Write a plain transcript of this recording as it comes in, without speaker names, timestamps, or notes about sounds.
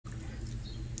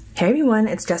Hey everyone,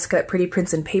 it's Jessica at Pretty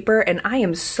Prints and Paper, and I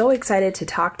am so excited to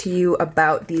talk to you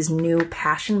about these new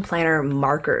Passion Planner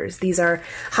markers. These are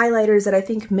highlighters that I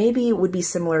think maybe would be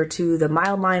similar to the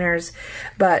mild liners,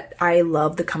 but I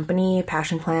love the company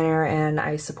Passion Planner and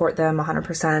I support them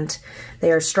 100%.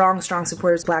 They are strong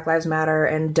supporters of Black Lives Matter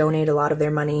and donate a lot of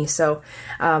their money, so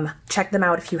check them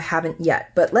out if you haven't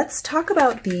yet. But let's talk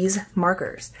about these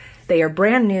markers. They are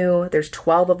brand new, there's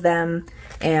 12 of them,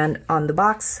 and on the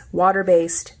box,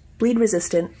 water-based, bleed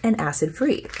resistant, and acid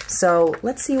free. So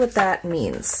let's see what that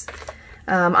means.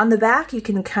 On the back you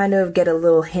can kind of get a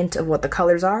little hint of what the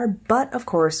colors are, but of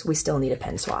course we still need a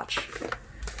pen swatch.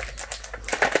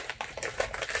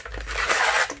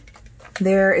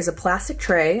 There is a plastic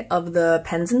tray of the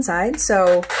pens inside,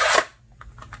 so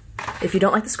if you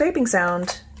don't like the scraping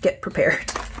sound, get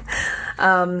prepared.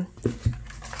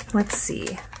 Let's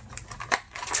see.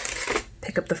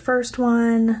 Pick up the first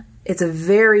one. It's a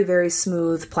very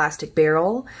smooth plastic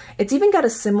barrel. It's even got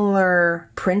a similar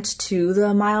print to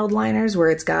the mild liners where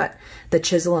it's got the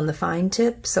chisel and the fine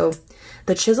tip. So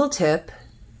the chisel tip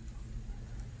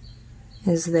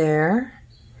is there.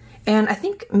 And I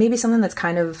think maybe something that's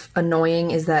kind of annoying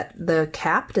is that the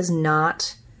cap does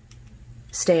not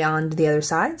stay on the other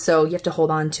side, so you have to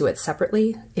hold on to it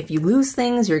separately. If you lose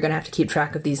things, you're gonna have to keep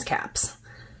track of these caps.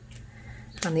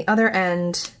 On the other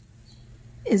end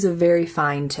is a very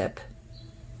fine tip.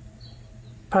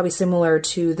 Probably similar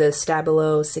to the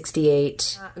Stabilo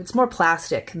 68. It's more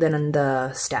plastic than in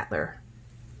the Statler.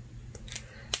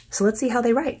 So let's see how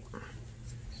they write.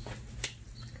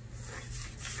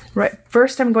 Right,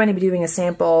 first I'm going to be doing a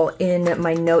sample in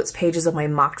my notes pages of my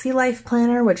Moxie Life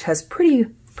planner, which has pretty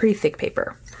thick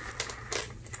paper.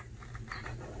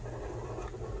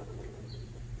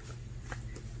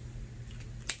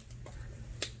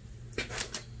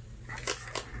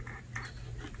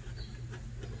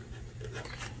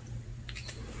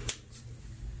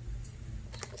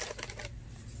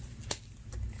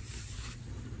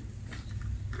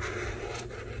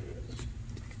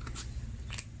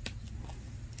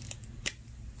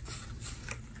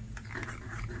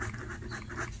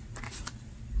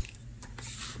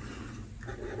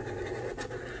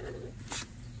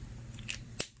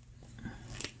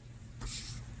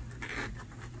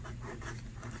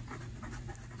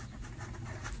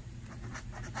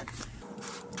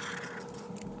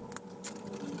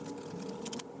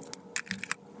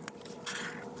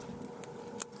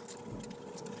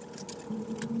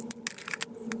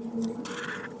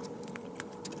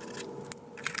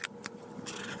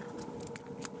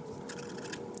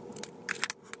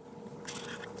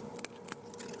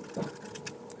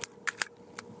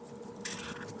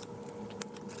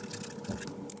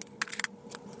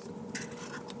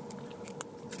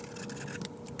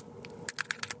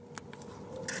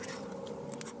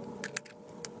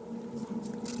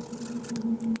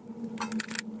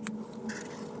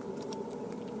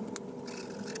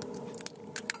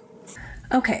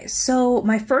 Okay, so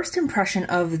my first impression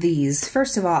of these,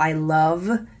 first of all, I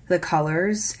love the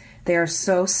colors. They are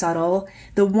so subtle.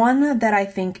 The one that I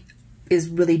think is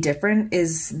really different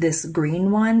is this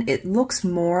green one. It looks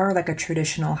more like a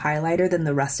traditional highlighter than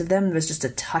the rest of them. There's just a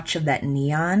touch of that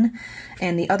neon,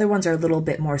 and the other ones are a little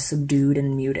bit more subdued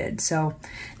and muted. So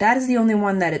that is the only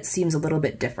one that it seems a little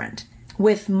bit different.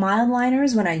 With mild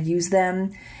liners, when I use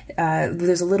them,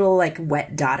 there's a little like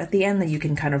wet dot at the end that you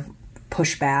can kind of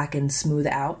push back and smooth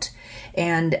out,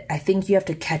 and I think you have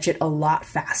to catch it a lot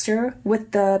faster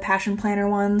with the Passion Planner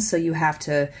ones, so you have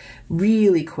to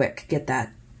really quick get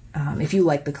that if you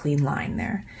like the clean line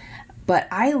there. But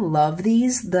I love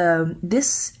these.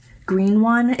 This green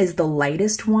one is the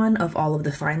lightest one of all of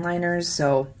the fine liners,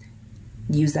 so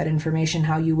use that information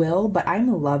how you will, but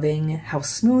I'm loving how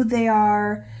smooth they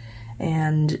are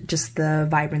and just the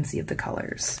vibrancy of the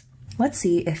colors. Let's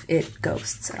see if it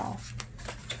ghosts at all.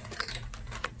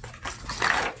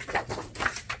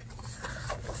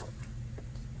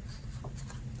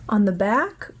 On the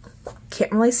back,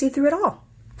 can't really see through it all.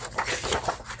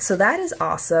 So that is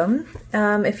awesome.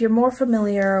 If you're more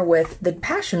familiar with the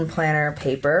Passion Planner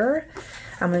paper,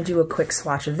 I'm gonna do a quick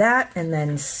swatch of that and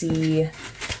then see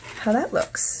how that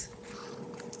looks.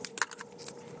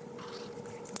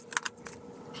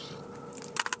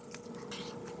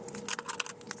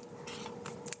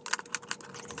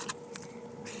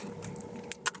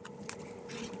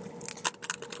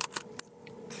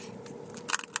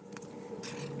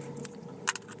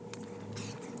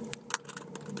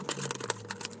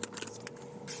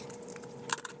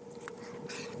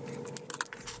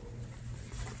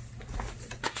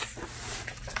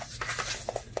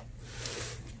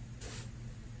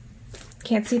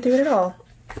 Can't see through it at all.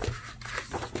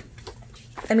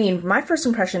 I mean, my first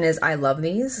impression is I love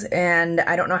these, and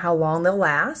I don't know how long they'll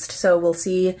last, so we'll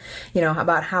see, you know,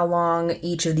 about how long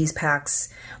each of these packs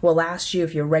will last you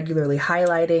if you're regularly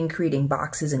highlighting, creating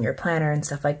boxes in your planner and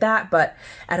stuff like that. But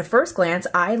at a first glance,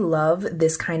 I love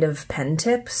this kind of pen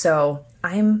tip, so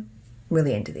I'm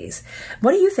really into these.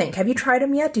 What do you think? Have you tried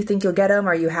them yet? Do you think you'll get them?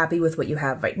 Are you happy with what you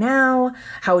have right now?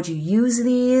 How would you use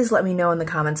these? Let me know in the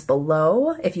comments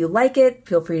below. If you like it,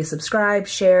 feel free to subscribe,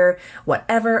 share,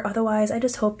 whatever. Otherwise, I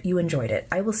just hope you enjoyed it.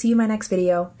 I will see you in my next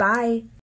video. Bye!